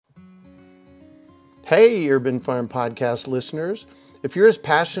Hey, Urban Farm Podcast listeners. If you're as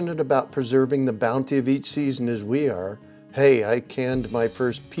passionate about preserving the bounty of each season as we are, hey, I canned my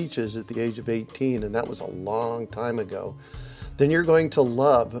first peaches at the age of 18, and that was a long time ago, then you're going to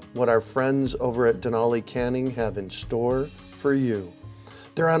love what our friends over at Denali Canning have in store for you.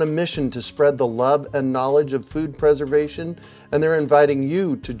 They're on a mission to spread the love and knowledge of food preservation, and they're inviting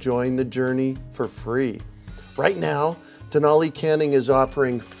you to join the journey for free. Right now, Denali Canning is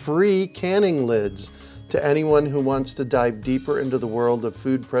offering free canning lids to anyone who wants to dive deeper into the world of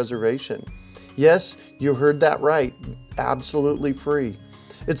food preservation. Yes, you heard that right, absolutely free.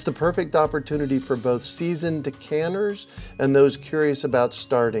 It's the perfect opportunity for both seasoned canners and those curious about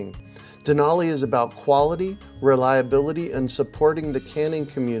starting. Denali is about quality, reliability, and supporting the canning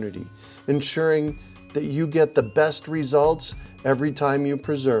community, ensuring that you get the best results every time you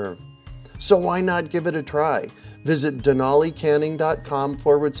preserve. So why not give it a try? Visit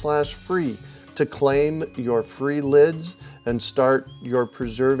denalicanning.com/free to claim your free lids and start your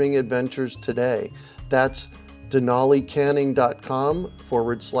preserving adventures today. That's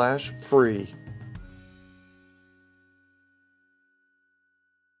denalicanning.com/free.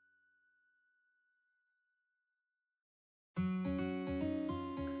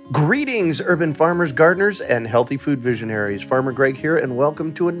 Greetings, urban farmers, gardeners, and healthy food visionaries. Farmer Greg here, and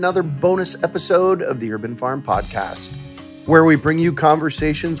welcome to another bonus episode of the Urban Farm Podcast, where we bring you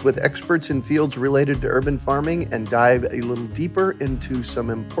conversations with experts in fields related to urban farming and dive a little deeper into some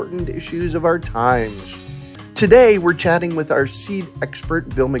important issues of our times. Today, we're chatting with our seed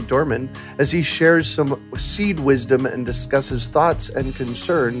expert, Bill McDorman, as he shares some seed wisdom and discusses thoughts and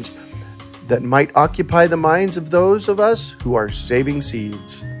concerns that might occupy the minds of those of us who are saving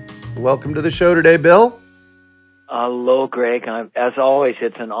seeds. Welcome to the show today, Bill. Hello, Greg. As always,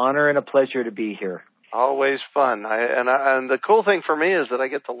 it's an honor and a pleasure to be here. Always fun. And the cool thing for me is that I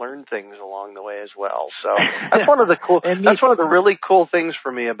get to learn things along the way as well. So that's one of the really cool things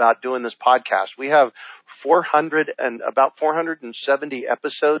for me about doing this podcast. We have about 470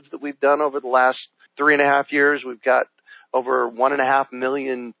 episodes that we've done over the last 3.5 years. We've got over 1.5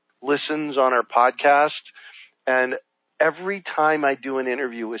 million listens on our podcast. And every time I do an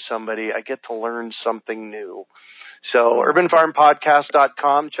interview with somebody, I get to learn something new. So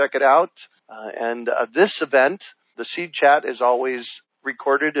urbanfarmpodcast.com, check it out. And this event, the Seed Chat, is always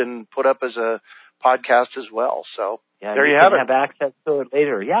recorded and put up as a podcast as well. So yeah, there you have it. Have access to it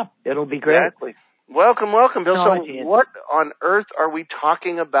later. Yeah, it'll be great. Exactly. Welcome, Bill. So what on earth are we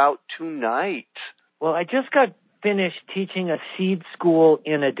talking about tonight? Well, I just got finished teaching a seed school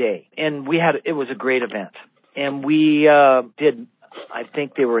in a day, and it was a great event. And we did, I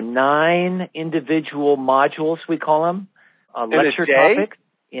think there were 9 individual modules, we call them, lecture topics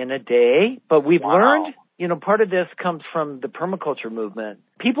in a day. But we've learned, part of this comes from the permaculture movement.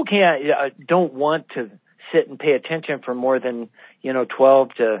 People don't want to sit and pay attention for more than,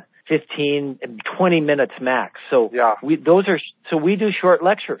 12 to 15, 20 minutes max. So we do short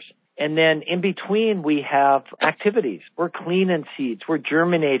lectures. And then in between, we have activities. We're cleaning seeds. We're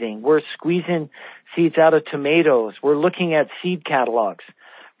germinating. We're squeezing seeds out of tomatoes. We're looking at seed catalogs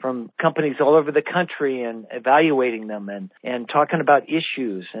from companies all over the country and evaluating them and talking about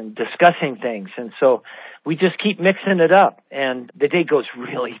issues and discussing things. And so we just keep mixing it up, and the day goes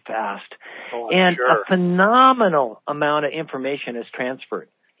really fast. A phenomenal amount of information is transferred.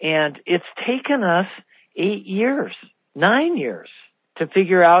 And it's taken us 8 years, 9 years. To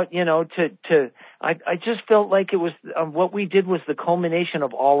figure out, I just felt like it was, what we did was the culmination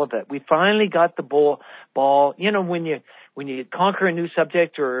of all of it. We finally got the ball, when you conquer a new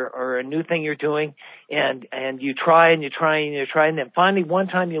subject or a new thing you're doing and you try and you try and you try, and then finally one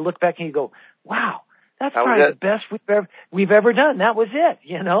time you look back and you go, wow, that's probably the best we've ever done. That was it,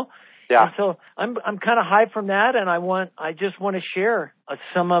 Yeah. And so I'm kind of high from that, and I just want to share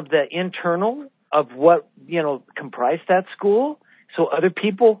some of the internal of what, comprised that school, so other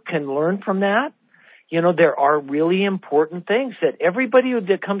people can learn from that. There are really important things that everybody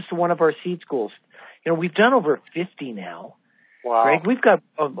that comes to one of our seed schools, we've done over 50 now. Wow. Right? We've got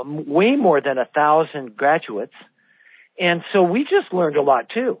way more than 1,000 graduates. And so we just learned a lot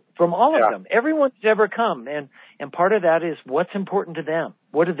too from all of them. Everyone's ever come. And part of that is what's important to them.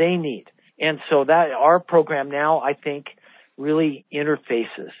 What do they need? And so that our program now, I think, really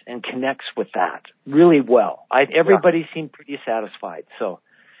interfaces and connects with that really well. Everybody seemed pretty satisfied. So,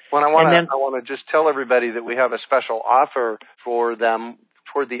 I want to just tell everybody that we have a special offer for them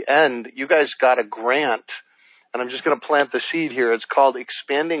toward the end. You guys got a grant, and I'm just going to plant the seed here. It's called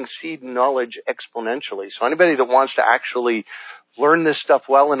Expanding Seed Knowledge Exponentially. So anybody that wants to actually learn this stuff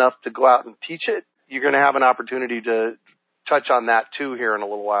well enough to go out and teach it, you're going to have an opportunity to touch on that too here in a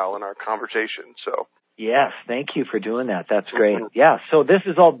little while in our conversation. So Yes, thank you for doing that. That's great. Yeah, so this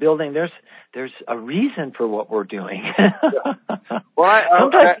is all building. There's a reason for what we're doing. Well,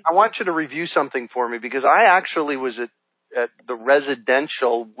 I want you to review something for me, because I actually was at the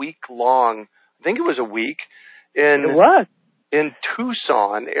residential week-long, I think it was a week, in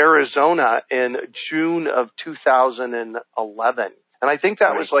Tucson, Arizona in June of 2011. And I think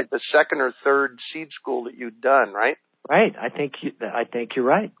that was like the second or third seed school that you'd done, right? Right. I think you're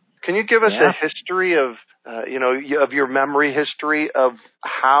right. Can you give us a history of, of your memory history of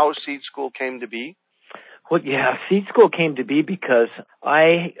how seed school came to be? Well, seed school came to be because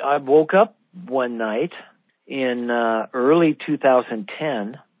I woke up one night in early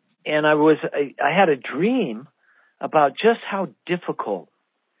 2010, and I had a dream about just how difficult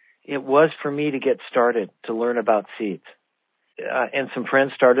it was for me to get started to learn about seeds. And some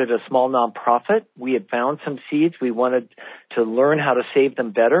friends started a small nonprofit. We had found some seeds. We wanted to learn how to save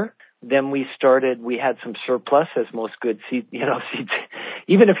them better. Then we had some surplus, as most good seeds,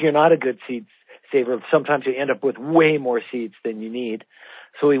 even if you're not a good seed saver, sometimes you end up with way more seeds than you need.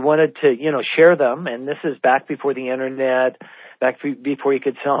 So we wanted to, share them. And this is back before the internet, before you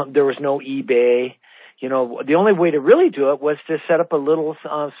could sell them. There was no eBay. The only way to really do it was to set up a little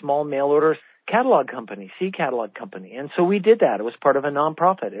small mail order catalog company, seed catalog company. And so we did that. It was part of a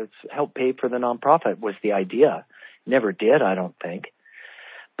nonprofit. It helped pay for the nonprofit was the idea. Never did, I don't think.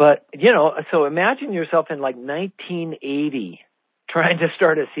 But, so imagine yourself in like 1980 trying to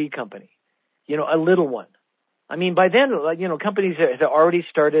start a seed company, a little one. I mean, by then, companies had already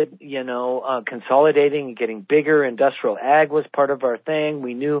started, consolidating and getting bigger. Industrial ag was part of our thing.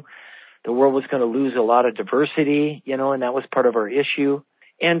 We knew the world was going to lose a lot of diversity, and that was part of our issue.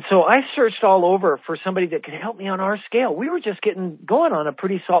 And so I searched all over for somebody that could help me on our scale. We were just getting going on a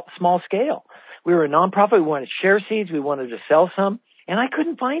pretty small scale. We were a nonprofit. We wanted to share seeds. We wanted to sell some. And I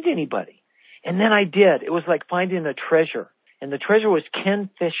couldn't find anybody. And then I did. It was like finding a treasure. And the treasure was Ken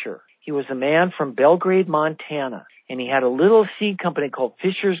Fisher. He was a man from Belgrade, Montana. And he had a little seed company called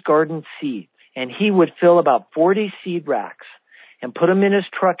Fisher's Garden Seeds. And he would fill about 40 seed racks and put them in his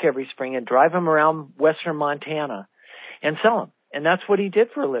truck every spring and drive them around western Montana and sell them. And that's what he did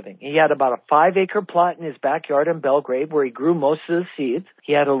for a living. He had about a 5-acre plot in his backyard in Belgrade where he grew most of the seeds.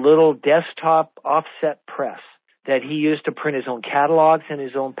 He had a little desktop offset press that he used to print his own catalogs and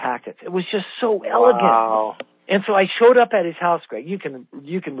his own packets. It was just so elegant. Wow. And so I showed up at his house, Greg. You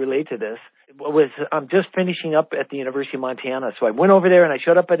can relate to this. I'm just finishing up at the University of Montana. So I went over there and I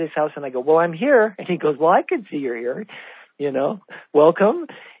showed up at his house and I go, well, I'm here. And he goes, well, I can see you're here. Welcome.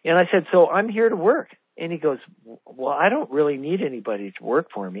 And I said, so I'm here to work. And he goes, well, I don't really need anybody to work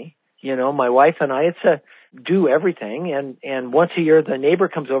for me. My wife and I, it's a do everything. And once a year, the neighbor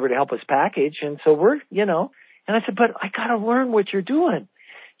comes over to help us package. And so we're, and I said, but I got to learn what you're doing,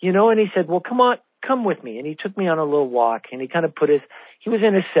 and he said, well, come with me. And he took me on a little walk and he kind of he was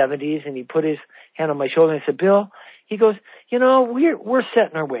in his 70s and he put his hand on my shoulder and I said, Bill, he goes, we're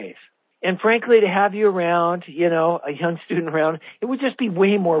set in our ways. And frankly, to have you around, a young student around, it would just be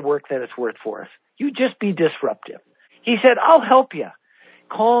way more work than it's worth for us. You just be disruptive. He said, I'll help you.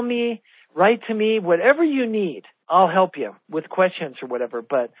 Call me, write to me, whatever you need. I'll help you with questions or whatever.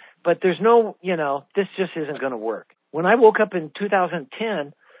 But there's no, this just isn't going to work. When I woke up in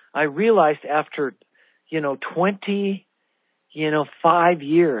 2010, I realized after, 5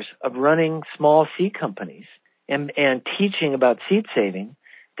 years of running small seed companies and teaching about seed saving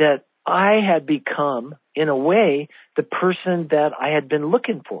that I had become, in a way, the person that I had been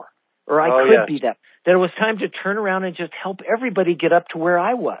looking for. Or I could be that it was time to turn around and just help everybody get up to where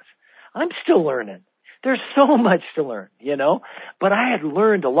I was. I'm still learning. There's so much to learn, but I had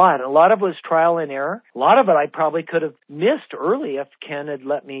learned a lot. A lot of it was trial and error. A lot of it I probably could have missed early if Ken had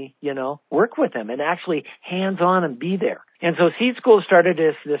let me, work with him and actually hands-on and be there. And so Seed School started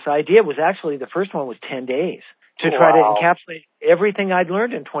this idea. Was actually the first one was 10 days. To try to encapsulate everything I'd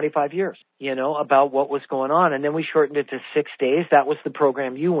learned in 25 years, about what was going on. And then we shortened it to 6 days. That was the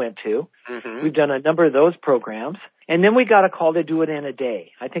program you went to. Mm-hmm. We've done a number of those programs. And then we got a call to do it in a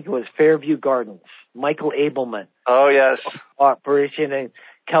day. I think it was Fairview Gardens, Michael Abelman. Oh, yes. Operation in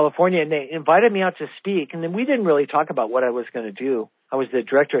California. And they invited me out to speak. And then we didn't really talk about what I was going to do. I was the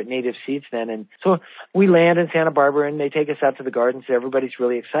director at Native Seeds then. And so we land in Santa Barbara and they take us out to the gardens. Everybody's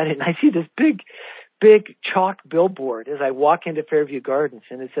really excited. And I see this big chalk billboard as I walk into Fairview Gardens,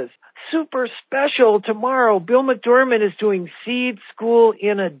 and it says, super special tomorrow, Bill McDorman is doing Seed School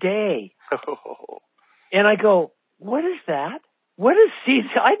in a day. Oh. And I go, what is that? What is seed?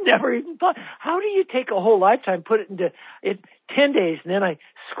 I'd never even thought, how do you take a whole lifetime, put it into 10 days, and then I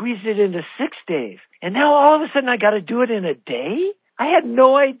squeezed it into 6 days. And now all of a sudden I got to do it in a day? I had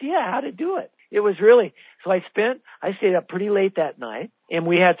no idea how to do it. It was really, so I stayed up pretty late that night, and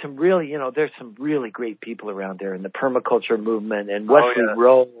we had some really, there's some really great people around there in the permaculture movement and Wesley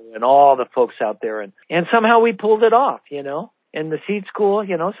Rowe and all the folks out there. And somehow we pulled it off, and the seed school,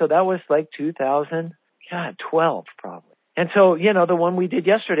 so that was like 2012 probably. And so, the one we did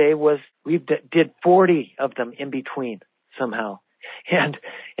yesterday was we did 40 of them in between somehow. And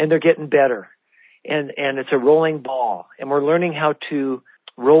they're getting better. And it's a rolling ball. And we're learning how to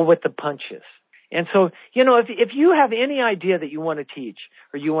roll with the punches. And so, if you have any idea that you want to teach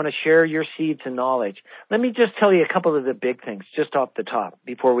or you want to share your seeds and knowledge, let me just tell you a couple of the big things just off the top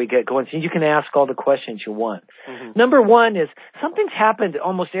before we get going. So you can ask all the questions you want. Mm-hmm. Number one is something's happened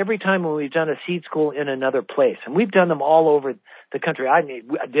almost every time when we've done a seed school in another place. And we've done them all over the country. I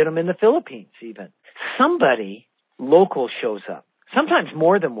did them in the Philippines even. Somebody local shows up, sometimes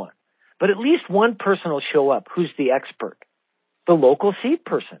more than one, but at least one person will show up who's the expert, the local seed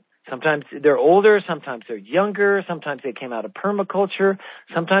person. Sometimes they're older, sometimes they're younger, sometimes they came out of permaculture,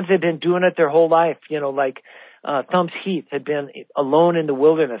 sometimes they've been doing it their whole life, like Thumbs Heath had been alone in the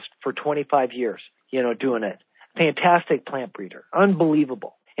wilderness for 25 years, doing it. Fantastic plant breeder,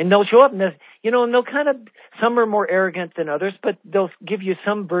 unbelievable. And they'll show up and they'll kind of, some are more arrogant than others, but they'll give you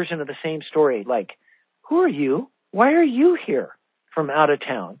some version of the same story, like, who are you? Why are you here from out of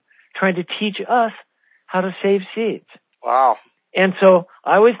town trying to teach us how to save seeds? Wow. And so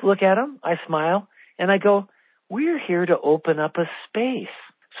I always look at them, I smile, and I go, we're here to open up a space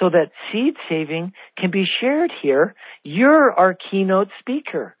so that seed saving can be shared here. You're our keynote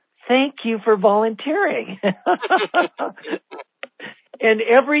speaker. Thank you for volunteering. And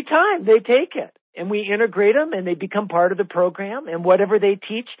every time they take it, and we integrate them, and they become part of the program, and whatever they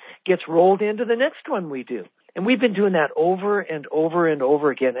teach gets rolled into the next one we do. And we've been doing that over and over and over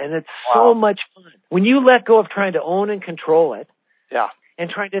again, and it's so much fun. When you let go of trying to own and control it, and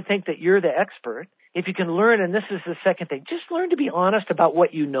trying to think that you're the expert, if you can learn, and this is the second thing, just learn to be honest about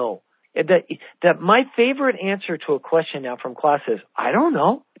what you know. That my favorite answer to a question now from class is, I don't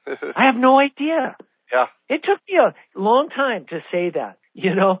know. I have no idea. Yeah. It took me a long time to say that,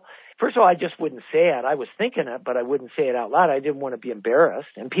 First of all, I just wouldn't say it. I was thinking it, but I wouldn't say it out loud. I didn't want to be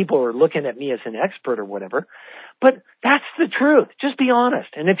embarrassed, and people were looking at me as an expert or whatever. But that's the truth. Just be honest.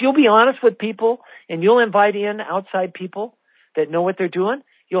 And if you'll be honest with people and you'll invite in outside people that know what they're doing,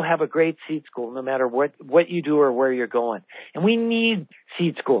 you'll have a great seed school no matter what you do or where you're going. And we need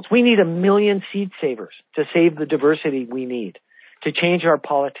seed schools. We need 1 million seed savers to save the diversity we need, to change our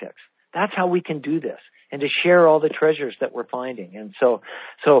politics. That's how we can do this, and to share all the treasures that we're finding. And so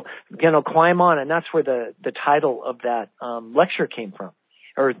climb on. And that's where the title of that lecture came from,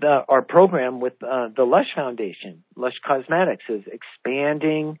 or our program with the Lush Foundation, Lush Cosmetics, is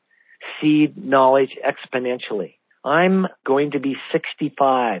expanding seed knowledge exponentially. I'm going to be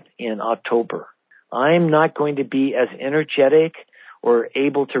 65 in October. I'm not going to be as energetic or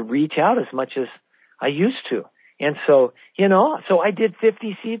able to reach out as much as I used to. And so, so I did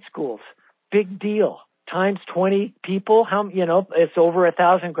 50 seed schools. Big deal. Times 20 people, it's over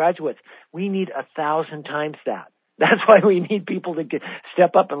 1,000 graduates. We need 1,000 times that. That's why we need people to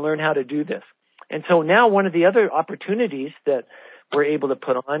step up and learn how to do this. And so now one of the other opportunities that we're able to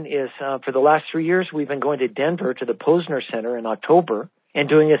put on is for the last 3 years, we've been going to Denver to the Posner Center in October and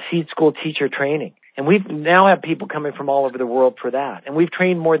doing a seed school teacher training. And we've now have people coming from all over the world for that. And we've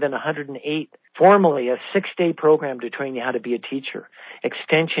trained more than 108 formally, a 6-day program to train you how to be a teacher,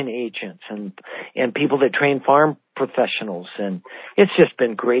 extension agents and people that train farm professionals. And it's just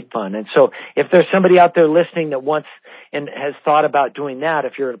been great fun. And so if there's somebody out there listening that wants and has thought about doing that,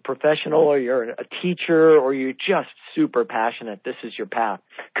 if you're a professional or you're a teacher or you're just super passionate, this is your path.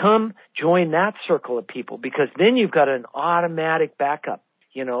 Come join that circle of people, because then you've got an automatic backup.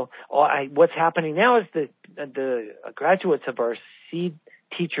 What's happening now is the graduates of our seed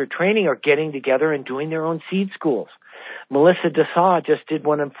teacher training are getting together and doing their own seed schools. Melissa Desaw just did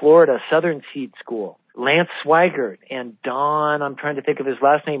one in Florida, Southern Seed School. Lance Swigert and Don, I'm trying to think of his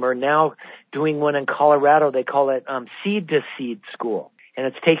last name, are now doing one in Colorado. They call it Seed to Seed School. And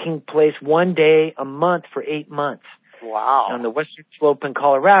it's taking place 1 day a month for 8 months. Wow. On the Western Slope in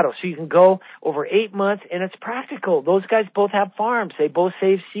Colorado. So you can go over 8 months, and it's practical. Those guys both have farms. They both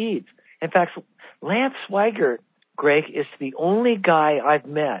save seeds. In fact, Lance Swigert, Greg, is the only guy I've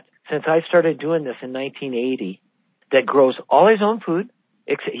met since I started doing this in 1980 that grows all his own food.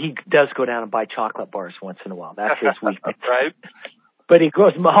 He does go down and buy chocolate bars once in a while. That's his weakness. Right. But he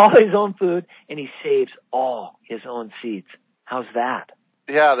grows all his own food, and he saves all his own seeds. How's that?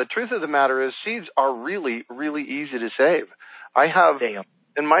 Yeah, the truth of the matter is seeds are really, really easy to save. I have,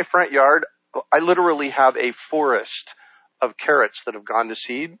 in my front yard, I literally have a forest of carrots that have gone to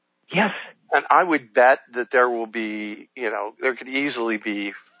seed. Yes. And I would bet that there will be, there could easily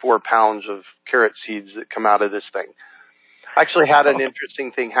be 4 pounds of carrot seeds that come out of this thing. I actually had an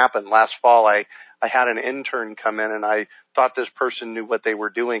interesting thing happen. Last fall, I had an intern come in, and I thought this person knew what they were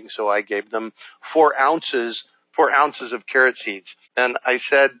doing, so I gave them 4 ounces of carrot seeds. And I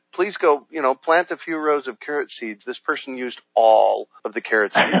said, please go, plant a few rows of carrot seeds. This person used all of the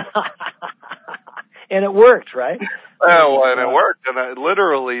carrot seeds. And it worked, right? Well, and it worked. And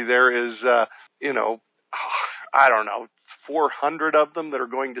literally there is, I don't know, 400 of them that are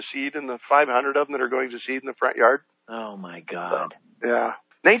going to seed and the 500 of them that are going to seed in the front yard. Oh, my God. So, yeah.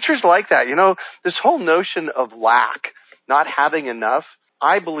 Nature's like that. This whole notion of lack, not having enough,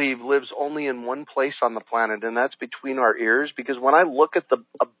 I believe lives only in one place on the planet, and that's between our ears. Because when I look at the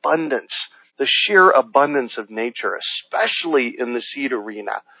abundance, the sheer abundance of nature, especially in the seed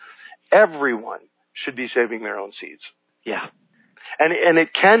arena, everyone should be saving their own seeds. Yeah. And it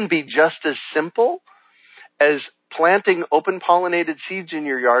can be just as simple as planting open pollinated seeds in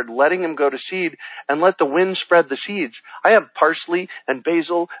your yard, letting them go to seed, and let the wind spread the seeds. I have parsley and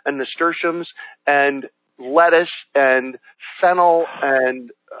basil and nasturtiums and lettuce and fennel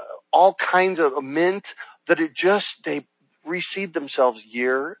and all kinds of mint that they reseed themselves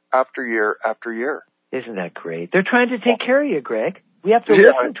year after year after year. Isn't that great? They're trying to take care of you, Greg. We have to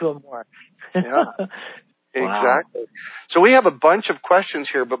listen to them more. Yeah, exactly. Wow. So we have a bunch of questions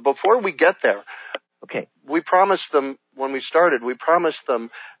here, but before we get there, okay, we promised them when we started,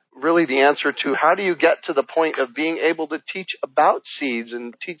 really the answer to how do you get to the point of being able to teach about seeds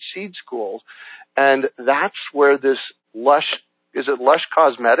and teach seed schools. And that's where this Lush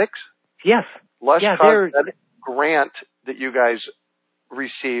Cosmetics? Yes. Lush Cosmetics grant that you guys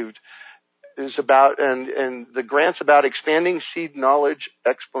received is about, and the grant's about expanding seed knowledge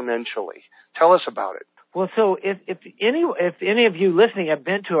exponentially. Tell us about it. Well, so if any of you listening have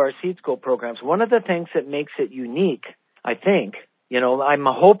been to our seed school programs, one of the things that makes it unique, I think, I'm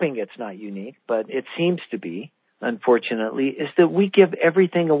hoping it's not unique, but it seems to be, unfortunately, is that we give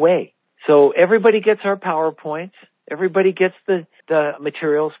everything away. So everybody gets our PowerPoints. Everybody gets the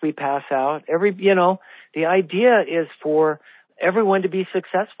materials we pass out. The idea is for everyone to be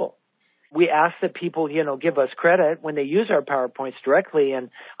successful. We ask that people, give us credit when they use our PowerPoints directly, and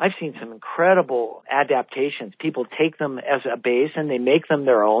I've seen some incredible adaptations. People take them as a base and they make them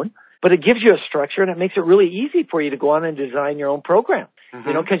their own, but it gives you a structure and it makes it really easy for you to go on and design your own program.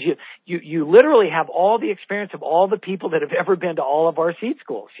 Mm-hmm. Because you literally have all the experience of all the people that have ever been to all of our seed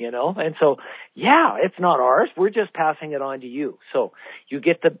schools, and so, yeah, it's not ours. We're just passing it on to you. So you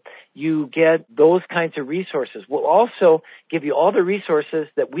get those kinds of resources. We'll also give you all the resources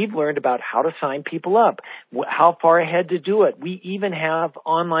that we've learned about how to sign people up, how far ahead to do it. We even have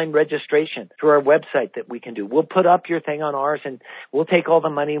online registration through our website that we can do. We'll put up your thing on ours and we'll take all the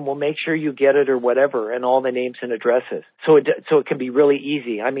money and we'll make sure you get it or whatever, and all the names and addresses. So it can be really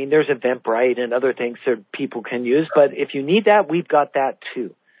easy. I mean, there's Eventbrite and other things that people can use, but if you need that, we've got that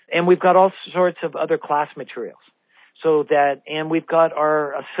too. And we've got all sorts of other class materials. And we've got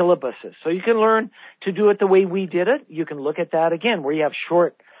our syllabuses. So you can learn to do it the way we did it. You can look at that again, where you have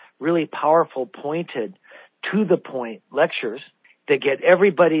short, really powerful, pointed, to the point lectures that get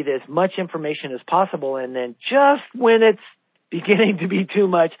everybody as much information as possible. And then just when it's beginning to be too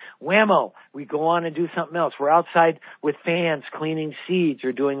much, whammo, we go on and do something else. We're outside with fans cleaning seeds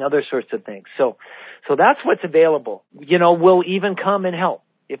or doing other sorts of things. So that's what's available. We'll even come and help.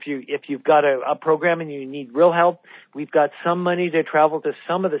 If you've got a program and you need real help, we've got some money to travel to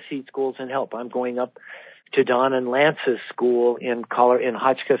some of the seed schools and help. I'm going up to Don and Lance's school in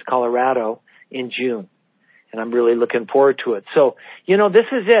Hotchkiss, Colorado in June. And I'm really looking forward to it. So, this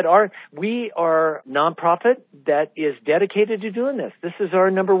is it. We are a nonprofit that is dedicated to doing this. This is our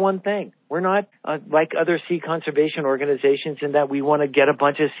number one thing. We're not like other seed conservation organizations in that we want to get a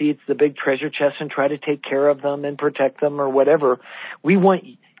bunch of seeds, the big treasure chest, and try to take care of them and protect them or whatever. We want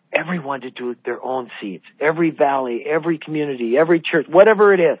everyone to do their own seeds. Every valley, every community, every church,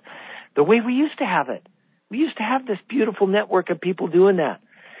 whatever it is. The way we used to have it. We used to have this beautiful network of people doing that.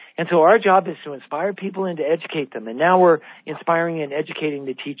 And so our job is to inspire people and to educate them. And now we're inspiring and educating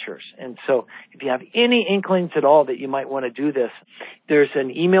the teachers. And so if you have any inklings at all that you might want to do this, there's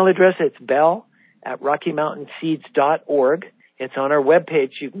an email address. It's bell@RockyMountainSeeds.org. It's on our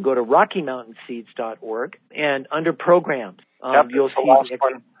webpage. You can go to RockyMountainSeeds.org. And under programs, you'll see the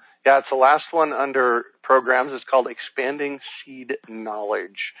one. Yeah, it's the last one under programs. It's called Expanding Seed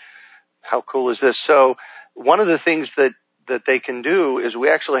Knowledge. How cool is this? So one of the things that they can do is we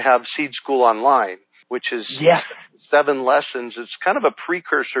actually have Seed School Online, which is 7 lessons. It's kind of a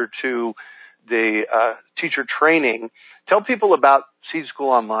precursor to the teacher training. Tell people about Seed School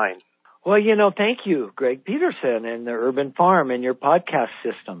Online. Well, thank you, Greg Peterson and the Urban Farm and your podcast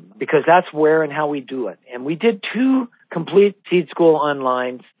system, because that's where and how we do it. And we did 2 complete Seed School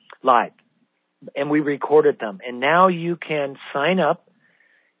Online live, and we recorded them. And now you can sign up,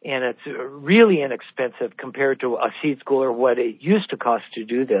 and it's really inexpensive compared to a Seed School or what it used to cost to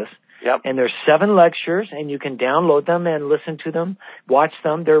do this. Yep. And there's 7 lectures, and you can download them and listen to them, watch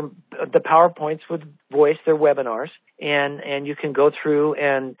them. They're the PowerPoints with voice, they're webinars, and you can go through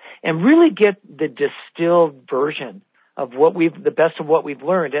and really get the distilled version of the best of what we've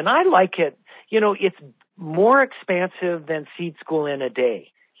learned. And I like it. It's more expansive than Seed School in a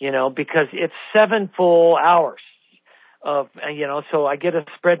Day, because it's 7 full hours of, so I get to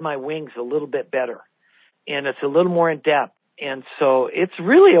spread my wings a little bit better, and it's a little more in depth. And so it's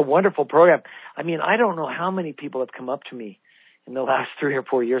really a wonderful program. I mean, I don't know how many people have come up to me in the last 3 or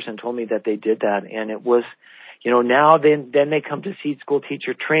 4 years and told me that they did that. And it was, now then they come to Seed School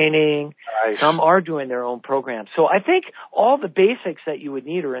teacher training. Nice. Some are doing their own program. So I think all the basics that you would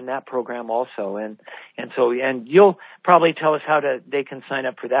need are in that program also. And you'll probably tell us they can sign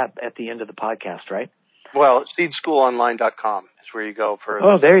up for that at the end of the podcast, right? Well, seedschoolonline.com is where you go for.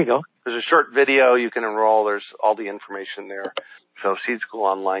 Oh, there you go. There's a short video you can enroll. There's all the information there. So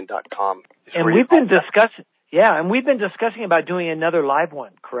seedschoolonline.com. And we've been discussing about doing another live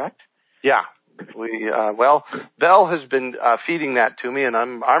one, correct? Yeah. Belle has been feeding that to me, and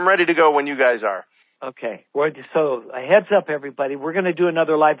I'm ready to go when you guys are. Okay. So a heads up, everybody. We're going to do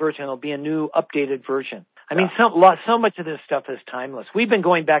another live version. It'll be a new, updated version. I mean, so much of this stuff is timeless. We've been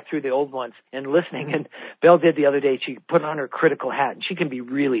going back through the old ones and listening. And Belle did the other day. She put on her critical hat, and she can be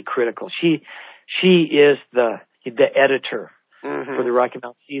really critical. She is the editor for the Rocky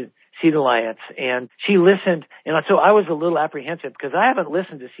Mountain Seed Alliance, and she listened. And so I was a little apprehensive because I haven't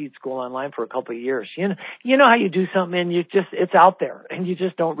listened to Seed School Online for a couple of years. You know how you do something and it's out there and you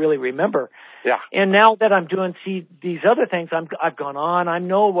just don't really remember. Yeah. And now that I'm doing these other things, I've gone on. I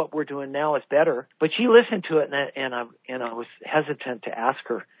know what we're doing now is better. But she listened to it, and I was hesitant to ask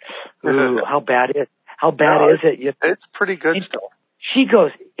her, how bad is it? It's pretty good still. She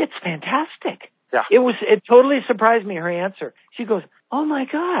goes, it's fantastic. Yeah. It totally surprised me, her answer. She goes, oh my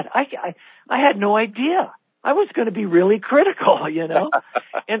God, I had no idea. I was going to be really critical,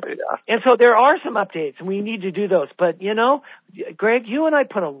 And so there are some updates, and we need to do those. But, Greg, you and I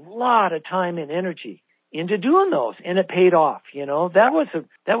put a lot of time and energy into doing those, and it paid off. That was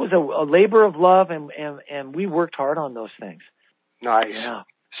a labor of love, and we worked hard on those things. Nice. Yeah.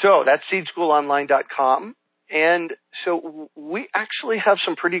 So that's seedschoolonline.com. And so we actually have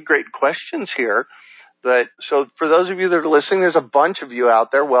some pretty great questions here. So for those of you that are listening, there's a bunch of you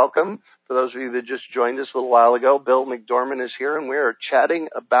out there. Welcome. For those of you that just joined us a little while ago, Bill McDorman is here, and we are chatting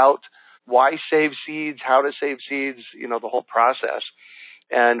about why save seeds, how to save seeds, the whole process.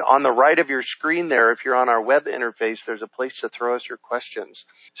 And on the right of your screen there, if you're on our web interface, there's a place to throw us your questions.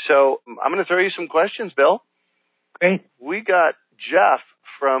 So I'm going to throw you some questions, Bill. Great. We got Jeff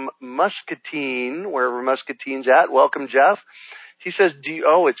from Muscatine, wherever Muscatine's at. Welcome, Jeff. He says,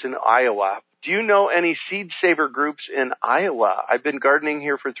 it's in Iowa. Do you know any seed saver groups in Iowa? I've been gardening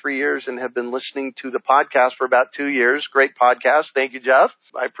here for 3 years and have been listening to the podcast for about 2 years. Great podcast. Thank you, Jeff.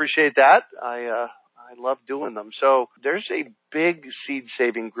 I appreciate that. I love doing them. So there's a big seed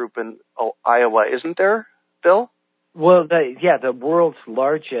saving group in Iowa, isn't there, Bill? Well, the world's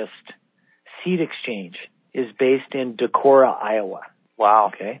largest seed exchange is based in Decorah, Iowa.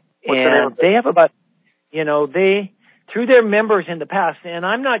 Wow. Okay. What's the name of it? They have about, through their members in the past, and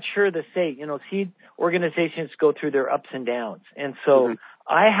I'm not sure the state, seed organizations go through their ups and downs. And so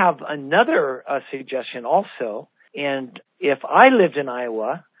I have another suggestion also. And if I lived in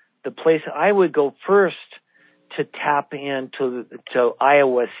Iowa, the place I would go first to tap into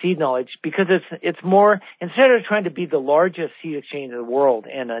Iowa seed knowledge, because it's more, instead of trying to be the largest seed exchange in the world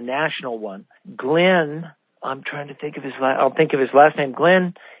and a national one, Glenn, I'm trying to think of I'll think of his last name.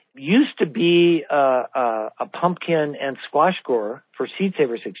 Glenn used to be a pumpkin and squash grower for Seed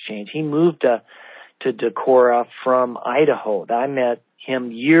Savers Exchange. He moved to Decorah from Idaho. I met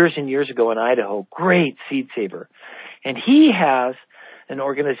him years and years ago in Idaho. Great seed saver. And he has an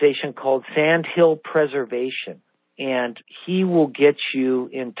organization called Sand Hill Preservation. And he will get you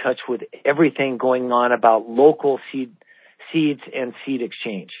in touch with everything going on about local seeds and seed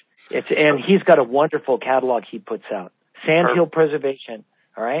exchange. And he's got a wonderful catalog he puts out. Sand Hill Preservation.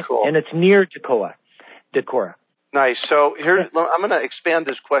 All right. Cool. And it's near Decorah. Nice. So I'm going to expand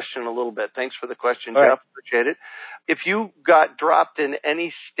this question a little bit. Thanks for the question, All Jeff. right. Appreciate it. If you got dropped in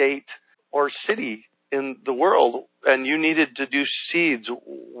any state or city in the world and you needed to do seeds,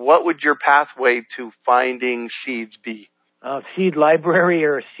 what would your pathway to finding seeds be? Seed library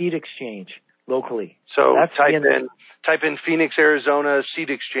or seed exchange locally. So type in Phoenix, Arizona seed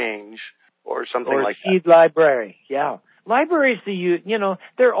exchange or something like that. Or seed library, yeah. Libraries,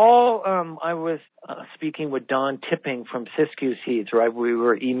 they're all, I was speaking with Don Tipping from Siskiyou Seeds, right? We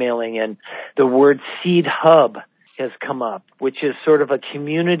were emailing, and the word seed hub has come up, which is sort of a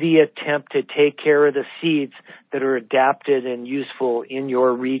community attempt to take care of the seeds that are adapted and useful in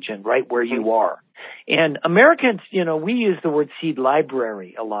your region, right where you are. And Americans, we use the word seed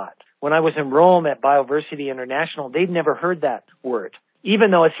library a lot. When I was in Rome at Bioversity International, they'd never heard that word.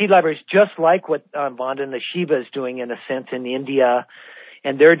 Even though a seed library is just like what Vonda and the Shiva is doing in a sense in India,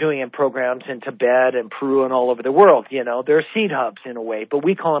 and they're doing in programs in Tibet and Peru and all over the world. They're seed hubs in a way, but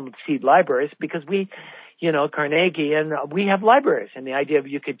we call them seed libraries because we, Carnegie, and we have libraries. And the idea of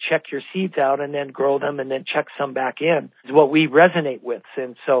you could check your seeds out and then grow them and then check some back in is what we resonate with.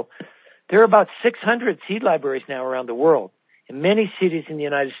 And so there are about 600 seed libraries now around the world, and many cities in the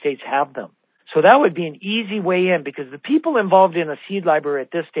United States have them. So that would be an easy way in because the people involved in a seed library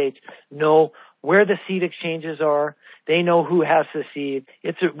at this stage know where the seed exchanges are. They know who has the seed.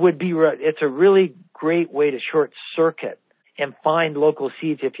 It's a really great way to short circuit and find local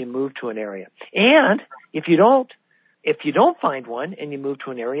seeds if you move to an area. And if you don't find one and you move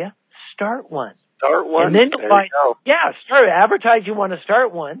to an area, start one. Start one. And then advertise you want to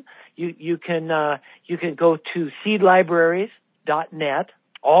start one. You can go to seedlibraries.net.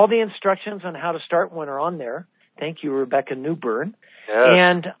 All the instructions on how to start one are on there. Thank you, Rebecca Newburn. Yes.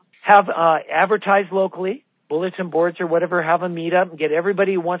 And have advertise locally, bulletin boards or whatever, have a meetup and get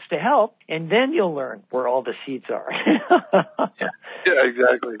everybody who wants to help, and then you'll learn where all the seeds are. Yeah,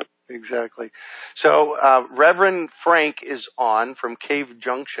 exactly. So Reverend Frank is on from Cave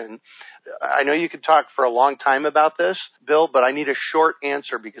Junction. I know you could talk for a long time about this, Bill, but I need a short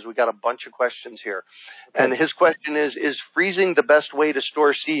answer because we got a bunch of questions here. Okay. And his question is freezing the best way to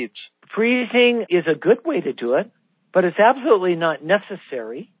store seeds? Freezing is a good way to do it, but it's absolutely not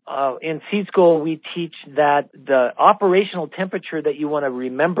necessary. In seed school, we teach that the operational temperature that you want to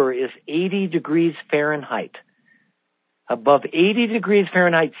remember is 80 degrees Fahrenheit. Above 80 degrees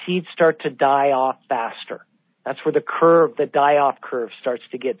Fahrenheit, seeds start to die off faster. That's where the die-off curve starts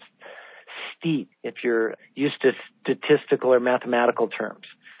to get steep if you're used to statistical or mathematical terms.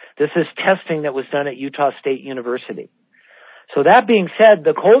 This is testing that was done at Utah State University. So that being said,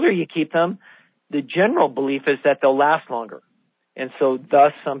 the colder you keep them, the general belief is that they'll last longer. And so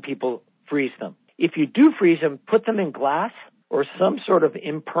thus some people freeze them. If you do freeze them, put them in glass or some sort of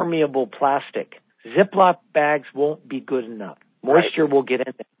impermeable plastic. Ziploc bags won't be good enough. Moisture will get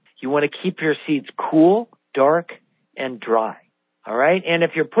in there. You want to keep your seeds cool, dark, and dry. All right? And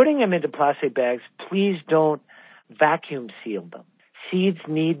if you're putting them into plastic bags, please don't vacuum seal them. Seeds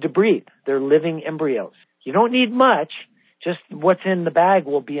need to breathe. They're living embryos. You don't need much. Just what's in the bag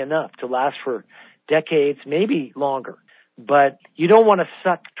will be enough to last for decades, maybe longer. But you don't want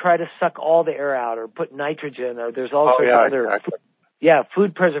to try to suck all the air out or put nitrogen or there's all sorts of other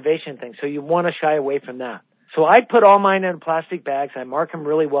food preservation things. So you want to shy away from that. So I put all mine in plastic bags. I mark them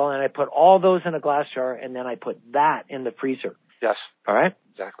really well, and I put all those in a glass jar, and then I put that in the freezer. Yes. All right?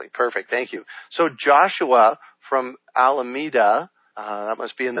 Exactly. Perfect. Thank you. So Joshua from Alameda, that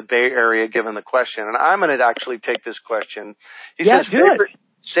must be in the Bay Area given the question, and I'm going to actually take this question. He says,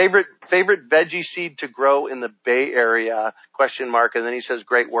 favorite veggie seed to grow in the Bay Area, ? And then he says,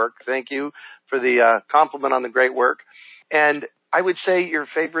 great work. Thank you for the compliment on the great work. And I would say your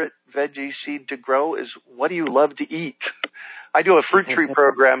favorite veggie seed to grow is what do you love to eat? I do a fruit tree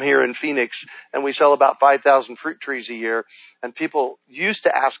program here in Phoenix, and we sell about 5,000 fruit trees a year. And people used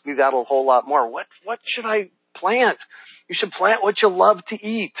to ask me that a whole lot more. What should I plant? You should plant what you love to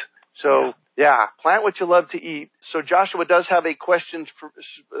eat. So, plant what you love to eat. So Joshua does have a question.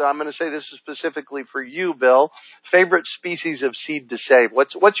 I'm going to say this is specifically for you, Bill. Favorite species of seed to save?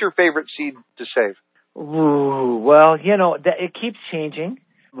 What's your favorite seed to save? Ooh, well, it keeps changing.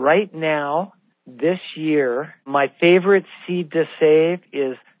 Right now, this year, my favorite seed to save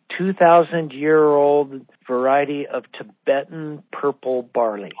is 2,000-year-old variety of Tibetan purple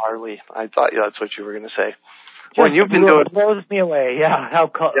barley. Barley. I thought that's what you were going to say. It blows me away. Yeah, how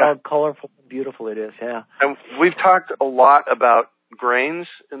colorful and beautiful it is. Yeah. And we've talked a lot about grains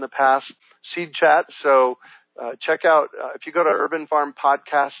in the past seed chat. So check out if you go to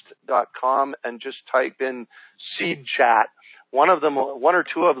urbanfarmpodcast.com and just type in seed chat. One or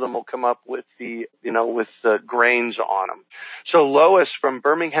two of them will come up with the grains on them. So Lois from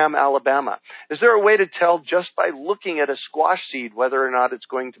Birmingham, Alabama. Is there a way to tell just by looking at a squash seed whether or not it's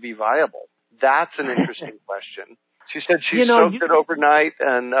going to be viable? That's an interesting question. She said she soaked it overnight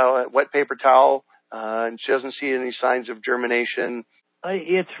and wet paper towel, and she doesn't see any signs of germination.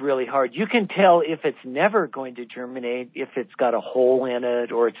 It's really hard. You can tell if it's never going to germinate, if it's got a hole in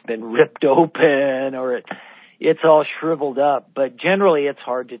it, or it's been ripped open, or it's all shriveled up. But generally, it's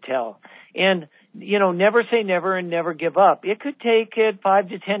hard to tell. And, never say never and never give up. It could take 5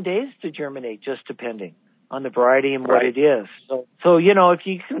 to 10 days to germinate, just depending on the variety and what it is. So, if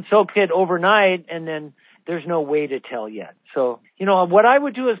you can soak it overnight, and then there's no way to tell yet. So, what I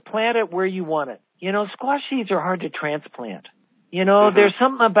would do is plant it where you want it. Squash seeds are hard to transplant. There's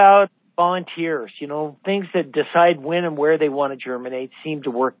something about volunteers, things that decide when and where they want to germinate seem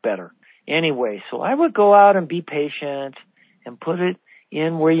to work better. Anyway, so I would go out and be patient and put it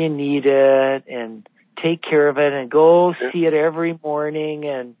in where you need it and take care of it and go see it every morning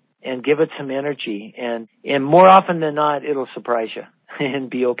and give it some energy. And more often than not, it'll surprise you and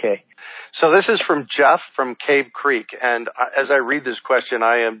be okay. So this is from Jeff from Cave Creek, and as I read this question,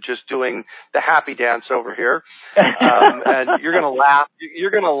 I am just doing the happy dance over here, and you're gonna laugh.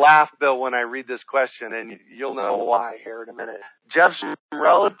 You're gonna laugh, Bill, when I read this question, and you'll know why here in a minute. Jeff's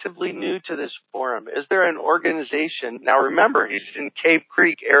relatively new to this forum. Is there an organization? Now remember, he's in Cave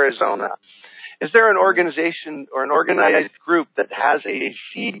Creek, Arizona. Is there an organization or an organized group that has a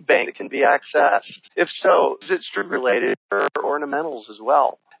seed bank that can be accessed? If so, is it street related or ornamentals as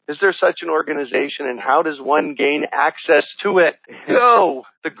well? Is there such an organization, and how does one gain access to it? Go!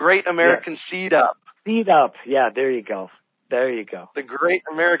 The Great American Seed Up. Seed Up. Yeah, there you go. There you go. The Great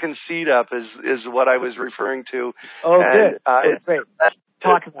American Seed Up is what I was referring to. Oh, and, good. Great.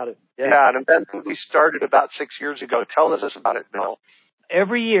 Talk about it. Yeah, an event that we started about 6 years ago. Tell us about it, Bill.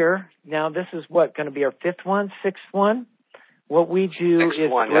 Every year, now this is going to be our sixth one? What we do is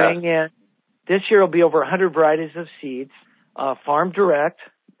bring in, this year will be over 100 varieties of seeds, farm direct.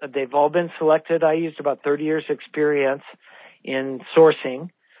 They've all been selected. I used about 30 years experience in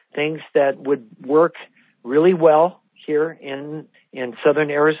sourcing things that would work really well here in southern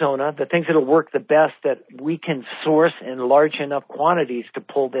Arizona, the things that will work the best that we can source in large enough quantities to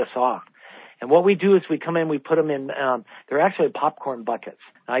pull this off. And what we do is we come in, we put them in, they're actually popcorn buckets.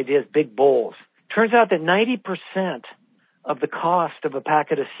 The idea is big bowls. Turns out that 90% of the cost of a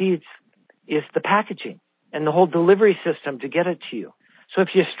packet of seeds is the packaging and the whole delivery system to get it to you. So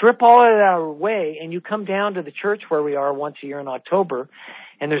if you strip all of that away and you come down to the church where we are once a year in October,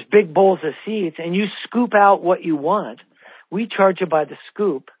 and there's big bowls of seeds, and you scoop out what you want, we charge you by the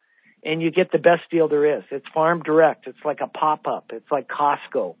scoop, and you get the best deal there is. It's farm direct. It's like a pop-up. It's like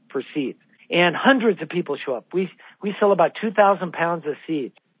Costco for seeds. And hundreds of people show up. We sell about 2,000 pounds of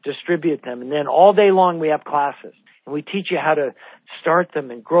seeds, distribute them, and then all day long we have classes. And we teach you how to start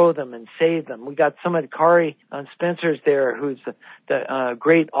them and grow them and save them. We got some of the Kari Spencer's there, who's the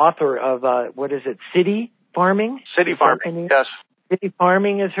great author of, City Farming? City Farming, yes. City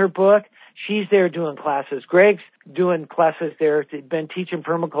Farming is her book. She's there doing classes. Greg's doing classes there. He's been teaching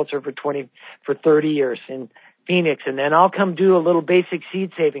permaculture for 30 years in Phoenix, and then I'll come do a little basic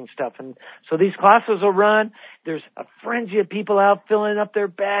seed saving stuff. And so these classes will run. There's a frenzy of people out filling up their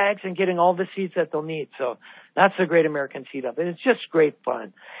bags and getting all the seeds that they'll need. So that's the Great American Seed Up. And it's just great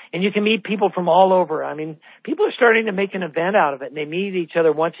fun. And you can meet people from all over. I mean, people are starting to make an event out of it, and they meet each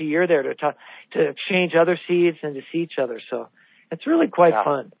other once a year there to exchange other seeds and to see each other. So it's really quite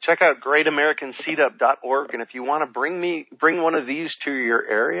fun. Check out greatamericanseedup.org. And if you want to bring one of these to your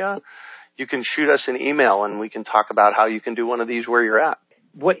area, you can shoot us an email and we can talk about how you can do one of these where you're at.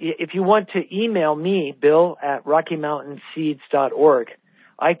 If you want to email me, Bill at RockyMountainSeeds.org,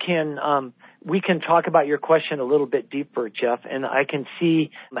 we can talk about your question a little bit deeper, Jeff, and I can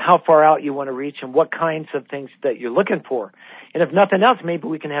see how far out you want to reach and what kinds of things that you're looking for. And if nothing else, maybe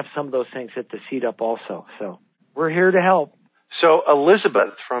we can have some of those things at the Seed Up also. So we're here to help. So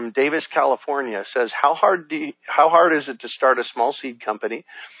Elizabeth from Davis, California says, how hard is it to start a small seed company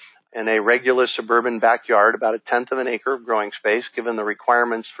in a regular suburban backyard, about 1/10 of an acre of growing space, given the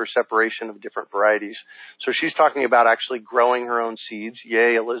requirements for separation of different varieties? So she's talking about actually growing her own seeds.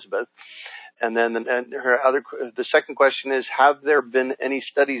 Yay, Elizabeth. And then the second question is, have there been any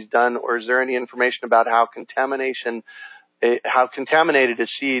studies done, or is there any information about how contaminated a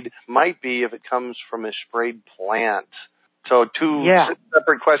seed might be if it comes from a sprayed plant? So two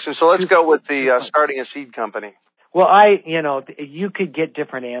separate questions. So let's go with the starting a seed company. Well, you could get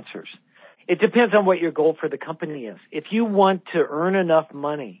different answers. It depends on what your goal for the company is. If you want to earn enough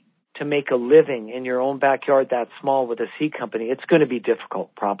money to make a living in your own backyard that small with a seed company, it's going to be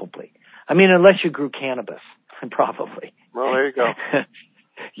difficult, probably. I mean, unless you grew cannabis, probably. Well, there you go.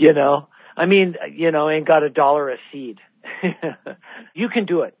 and got $1 a seed. You can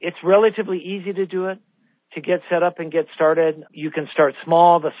do it. It's relatively easy to do it, to get set up and get started. You can start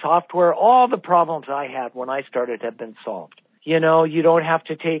small. The software, all the problems I had when I started have been solved. You know, you don't have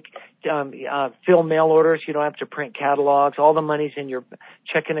to fill mail orders. You don't have to print catalogs. All the money's in your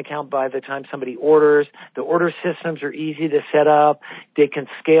checking account by the time somebody orders. The order systems are easy to set up. They can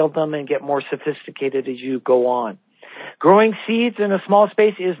scale them and get more sophisticated as you go on. Growing seeds in a small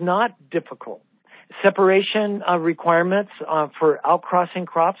space is not difficult. Separation requirements for outcrossing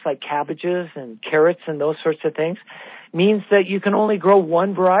crops like cabbages and carrots and those sorts of things means that you can only grow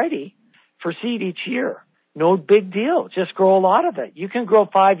one variety for seed each year. No big deal. Just grow a lot of it. You can grow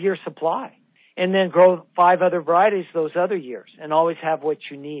 5-year supply and then grow 5 other varieties those other years and always have what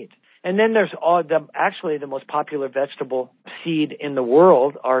you need. And then there's actually the most popular vegetable seed in the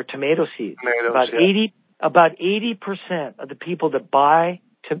world are tomato seeds. About 80% of the people that buy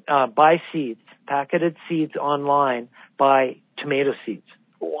seeds, packeted seeds online, buy tomato seeds.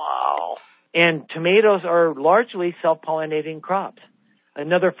 Wow. And tomatoes are largely self-pollinating crops.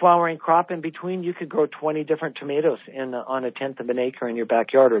 Another flowering crop in between, you could grow 20 different tomatoes on a tenth of an acre in your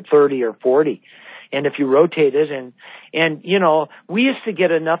backyard, or 30 or 40. And if you rotate it, and you know, we used to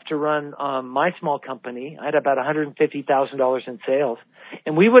get enough to run my small company. I had about $150,000 in sales,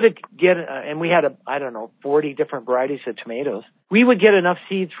 and we would get, and we had 40 different varieties of tomatoes. We would get enough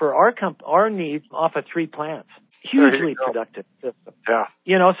seeds for our needs off of 3 plants. Hugely productive system. Yeah.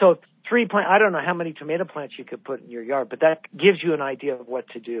 You know, so 3 plants. I don't know how many tomato plants you could put in your yard, but that gives you an idea of what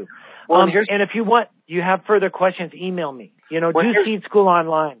to do. Well, and if you have further questions, email me. You know, do Seed School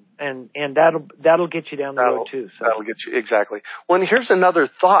online, and that'll get you down the road too. So. That'll get you, exactly. Well, and here's another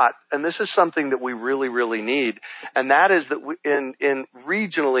thought, and this is something that we really, really need, and that is that in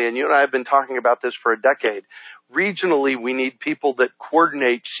regionally, and you and I have been talking about this for a decade. Regionally, we need people that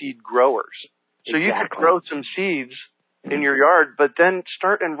coordinate seed growers. So you could grow some seeds in your yard, but then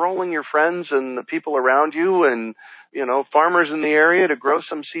start enrolling your friends and the people around you and, you know, farmers in the area to grow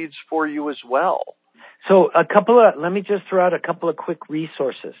some seeds for you as well. So let me just throw out a couple of quick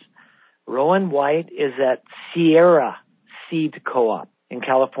resources. Rowan White is at Sierra Seed Co-op in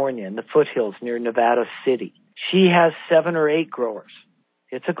California in the foothills near Nevada City. She has 7 or 8 growers.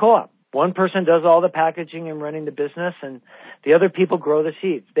 It's a co-op. One person does all the packaging and running the business, and the other people grow the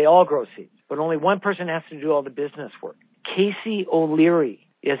seeds. They all grow seeds, but only one person has to do all the business work. Casey O'Leary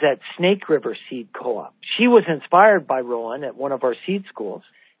is at Snake River Seed Co-op. She was inspired by Rowan at one of our seed schools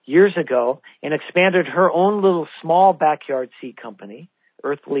years ago and expanded her own little small backyard seed company,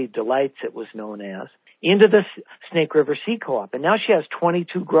 Earthly Delights it was known as, into the Snake River Seed Co-op. And now she has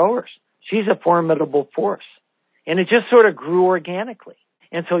 22 growers. She's a formidable force. And it just sort of grew organically.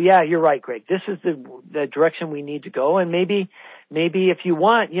 And so, yeah, you're right, Greg. This is the direction we need to go. And maybe if you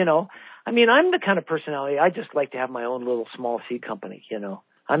want, you know, I mean, I'm the kind of personality, I just like to have my own little small seed company, you know.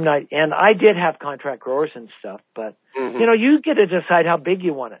 I'm not, and I did have contract growers and stuff, but, you know, you get to decide how big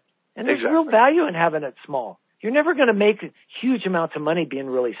you want it. And there's real value in having it small. You're never going to make huge amounts of money being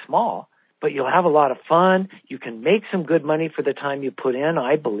really small, but you'll have a lot of fun. You can make some good money for the time you put in,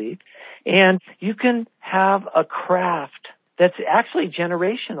 I believe. And you can have a craft that's actually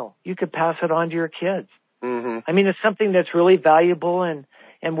generational. You could pass it on to your kids. I mean, it's something that's really valuable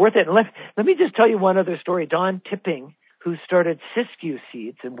and worth it. And let me just tell you one other story. Don Tipping, who started Siskiyou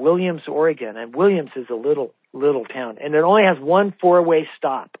Seeds in Williams, Oregon, and Williams is a little town, and it only has one 4-way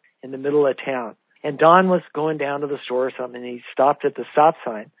stop in the middle of town. And Don was going down to the store or something, and he stopped at the stop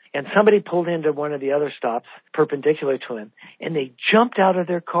sign, and somebody pulled into one of the other stops perpendicular to him, and they jumped out of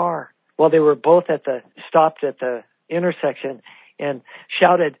their car while they were both stopped at the intersection and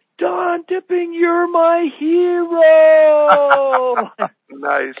shouted, "Don Tipping, you're my hero!"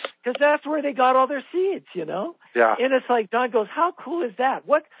 Nice. Because that's where they got all their seeds, you know? Yeah. And it's like, Don goes, how cool is that?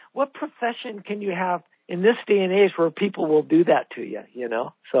 What profession can you have in this day and age where people will do that to you, you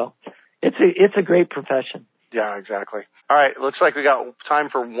know? So it's a great profession. Yeah, exactly. All right, looks like we got time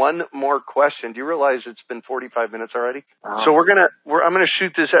for one more question. Do you realize it's been 45 minutes already? So I'm gonna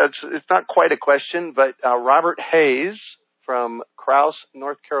shoot this out. It's not quite a question, but Robert Hayes from Krause,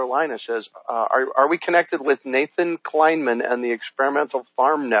 North Carolina says, are we connected with Nathan Kleinman and the Experimental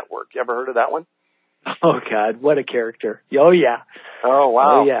Farm Network? You ever heard of that one? Oh God, what a character. Oh yeah. Oh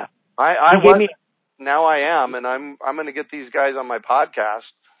wow. Oh yeah. Now I am, and I'm going to get these guys on my podcast.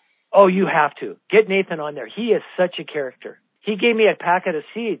 Oh, you have to. Get Nathan on there. He is such a character. He gave me a packet of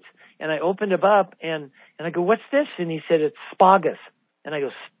seeds, and I opened them up, and I go, what's this? And he said, it's Spagus. And I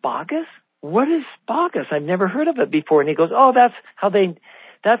go, Spagus? What is Spagus? I've never heard of it before. And he goes, oh,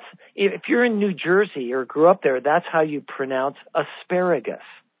 if you're in New Jersey or grew up there, that's how you pronounce asparagus.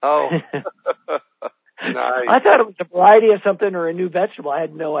 Oh. Nice. I thought it was a variety of something or a new vegetable. I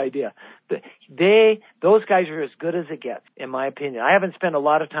had no idea. Those guys are as good as it gets, in my opinion. I haven't spent a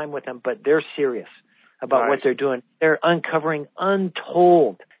lot of time with them, but they're serious about what they're doing. They're uncovering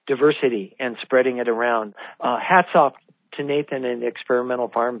untold diversity and spreading it around. Hats off to Nathan and the Experimental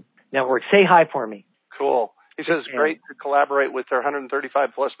Farm Network. Say hi for me. Cool. He says it's great to collaborate with their 135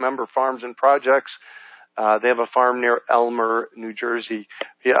 plus member farms and projects. They have a farm near Elmer, New Jersey.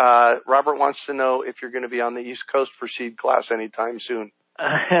 Robert wants to know if you're going to be on the East Coast for seed class anytime soon.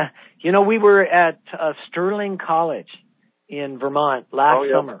 We were at Sterling College in Vermont last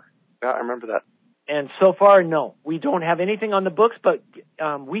summer. Yeah, I remember that. And so far, no. We don't have anything on the books, but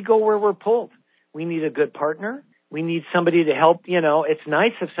we go where we're pulled. We need a good partner. We need somebody to help. It's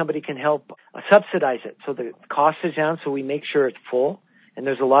nice if somebody can help subsidize it so the cost is down, so we make sure it's full. And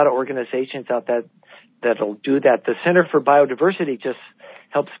there's a lot of organizations out there that'll do that. The Center for Biodiversity just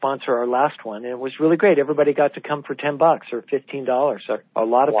helped sponsor our last one, and it was really great. Everybody got to come for $10 or $15. A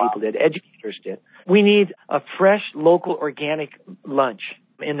lot of people did. Educators did. We need a fresh, local, organic lunch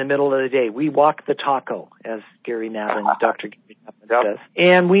in the middle of the day. We walk the taco, as Gary Navin, Dr. Gary Navin says.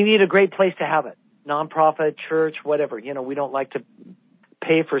 And we need a great place to have it. Nonprofit, church, whatever. We don't like to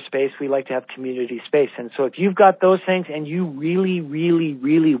pay for space. We like to have community space. And so if you've got those things and you really, really,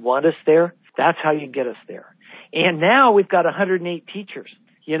 really want us there, that's how you get us there. And now we've got 108 teachers,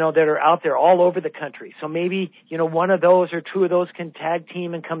 that are out there all over the country. So maybe, one of those or two of those can tag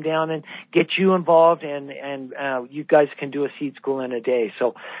team and come down and get you involved, and you guys can do a seed school in a day.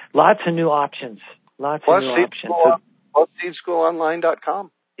 So lots of new options. Plus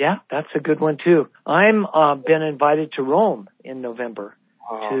seedschoolonline.com. Yeah, that's a good one too. I'm been invited to Rome in November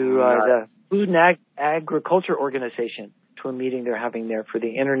to the Food and Agriculture Organization, to a meeting they're having there for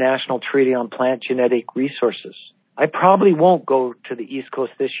the International Treaty on Plant Genetic Resources. I probably won't go to the East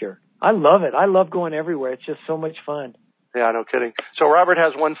Coast this year. I love it. I love going everywhere. It's just so much fun. Yeah, no kidding. So Robert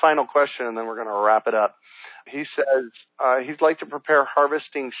has one final question, and then we're going to wrap it up. He says he'd like to prepare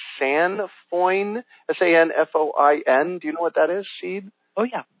harvesting Sanfoin, Sanfoin. Do you know what that is, seed? Oh,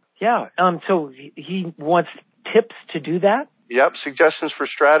 yeah. Yeah. So he wants tips to do that? Yep. Suggestions for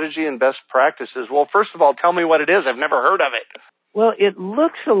strategy and best practices. Well, first of all, tell me what it is. I've never heard of it. Well, it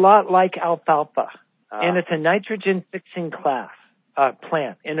looks a lot like alfalfa, and it's a nitrogen-fixing plant,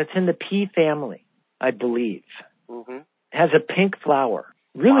 and it's in the pea family, I believe. Mm-hmm. It has a pink flower.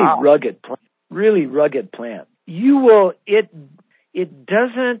 Really rugged plant. Really rugged plant. It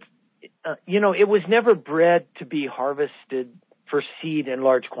doesn't, it was never bred to be harvested for seed in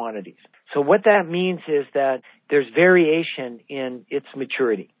large quantities. So what that means is that there's variation in its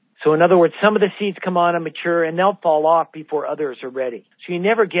maturity. So in other words, some of the seeds come on and mature, and they'll fall off before others are ready. So you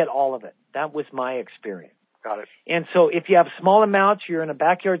never get all of it. That was my experience. Got it. And so if you have small amounts, you're in a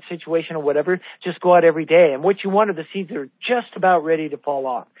backyard situation or whatever, just go out every day. And what you want are the seeds that are just about ready to fall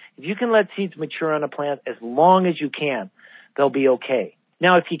off. If you can let seeds mature on a plant as long as you can, they'll be okay.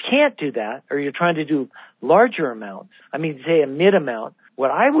 Now, if you can't do that, or you're trying to do larger amounts, say a mid amount,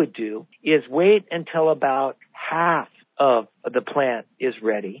 what I would do is wait until about half of the plant is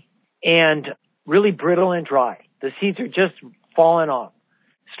ready and really brittle and dry. The seeds are just falling off,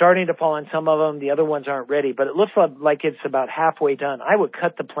 starting to fall on some of them. The other ones aren't ready, but it looks like it's about halfway done. I would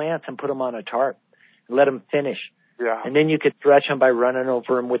cut the plants and put them on a tarp and let them finish. Yeah. And then you could thresh them by running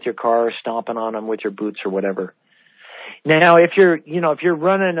over them with your car or stomping on them with your boots or whatever. Now, if you're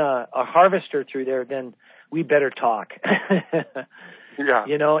running a harvester through there, then we better talk. Yeah.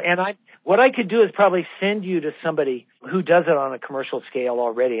 And what I could do is probably send you to somebody who does it on a commercial scale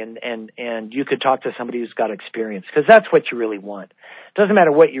already, and you could talk to somebody who's got experience, because that's what you really want. It doesn't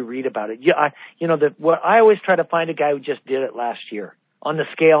matter what you read about it. I always try to find a guy who just did it last year on the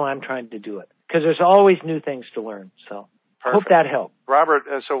scale I'm trying to do it, because there's always new things to learn. So. Perfect. Hope that helped. Robert,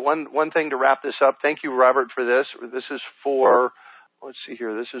 so one thing to wrap this up. Thank you, Robert, for this. This is for, let's see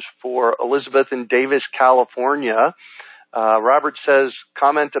here. This is for Elizabeth in Davis, California. Robert says,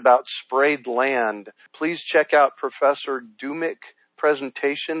 comment about sprayed land. Please check out Professor Dumick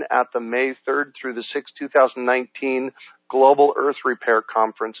presentation at the May 3rd through the 6th, 2019 Global Earth Repair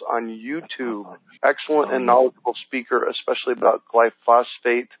Conference on YouTube. Excellent and knowledgeable speaker, especially about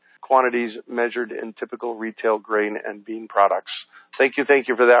glyphosate quantities measured in typical retail grain and bean products. Thank you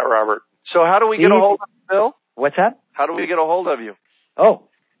for that, Robert. So how do we get a hold of you, Bill? What's that? How do we get a hold of you? Oh,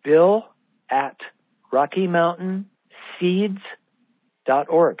 Bill at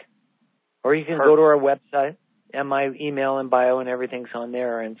RockyMountainSeeds.org. Or you can go to our website, and my email and bio and everything's on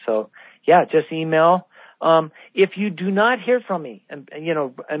there. And so, just email. If you do not hear from me,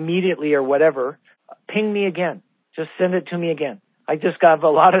 immediately or whatever, ping me again. Just send it to me again. I just got a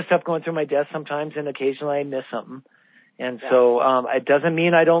lot of stuff going through my desk sometimes, and occasionally I miss something. And so it doesn't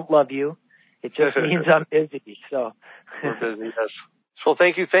mean I don't love you. It just means I'm busy. So we're busy, yes. Well,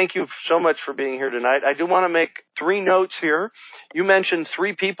 thank you so much for being here tonight. I do want to make 3 notes here. You mentioned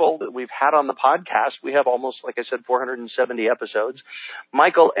 3 people that we've had on the podcast. We have almost, like I said, 470 episodes.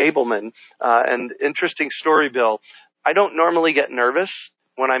 Michael Abelman, and interesting story, Bill. I don't normally get nervous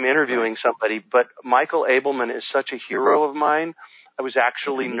when I'm interviewing somebody, but Michael Abelman is such a hero of mine. I was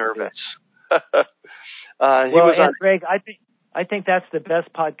actually nervous. Greg, I think that's the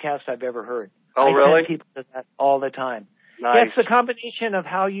best podcast I've ever heard. Oh, really? I send people to that all the time. Nice. Yeah, it's the combination of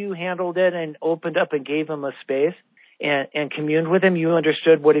how you handled it and opened up and gave him a space and communed with him. You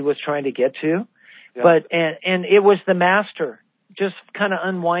understood what he was trying to get to. Yeah. But it was the master just kind of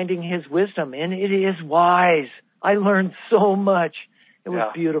unwinding his wisdom, and it is wise. I learned so much. It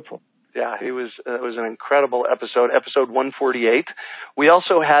was beautiful. Yeah, it was an incredible episode 148. We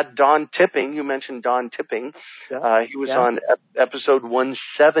also had Don Tipping. You mentioned Don Tipping. He was on episode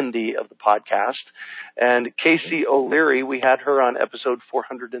 170 of the podcast. And Casey O'Leary, we had her on episode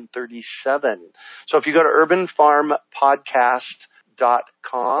 437. So if you go to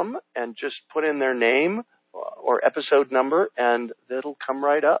urbanfarmpodcast.com and just put in their name or episode number, and it'll come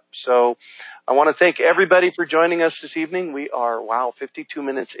right up. So I want to thank everybody for joining us this evening. We are, 52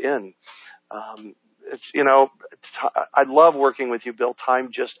 minutes in. I love working with you, Bill.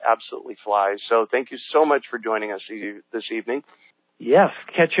 Time just absolutely flies. So thank you so much for joining us this evening. Yes,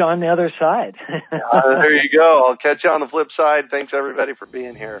 catch you on the other side. There you go. I'll catch you on the flip side. Thanks, everybody, for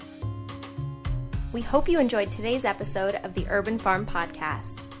being here. We hope you enjoyed today's episode of the Urban Farm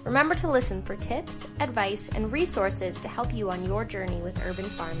Podcast. Remember to listen for tips, advice, and resources to help you on your journey with urban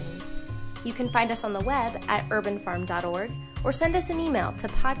farming. You can find us on the web at urbanfarm.org or send us an email to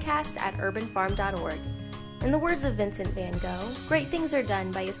podcast@urbanfarm.org. In the words of Vincent van Gogh, great things are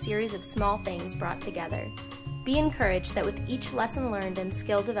done by a series of small things brought together. Be encouraged that with each lesson learned and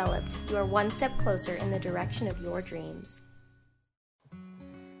skill developed, you are one step closer in the direction of your dreams.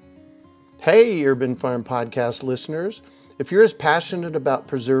 Hey, Urban Farm Podcast listeners. If you're as passionate about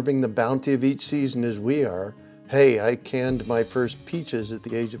preserving the bounty of each season as we are, hey, I canned my first peaches at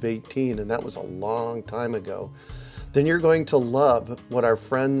the age of 18, and that was a long time ago, then you're going to love what our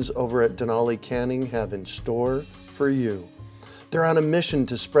friends over at Denali Canning have in store for you. They're on a mission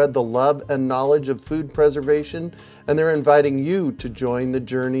to spread the love and knowledge of food preservation, and they're inviting you to join the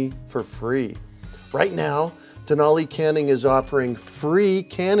journey for free. Right now, Denali Canning is offering free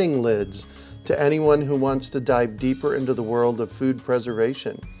canning lids to anyone who wants to dive deeper into the world of food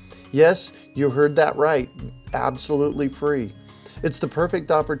preservation. Yes, you heard that right, absolutely free. It's the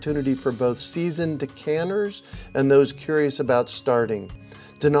perfect opportunity for both seasoned canners and those curious about starting.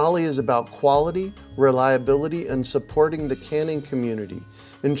 Denali is about quality, reliability, and supporting the canning community,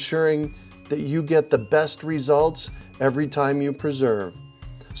 ensuring that you get the best results every time you preserve.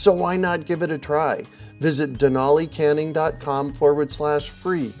 So why not give it a try? Visit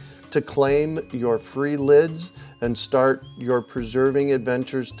denalicanning.com/free to claim your free lids and start your preserving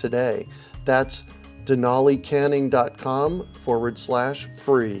adventures today. That's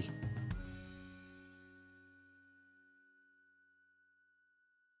denalicanning.com/free.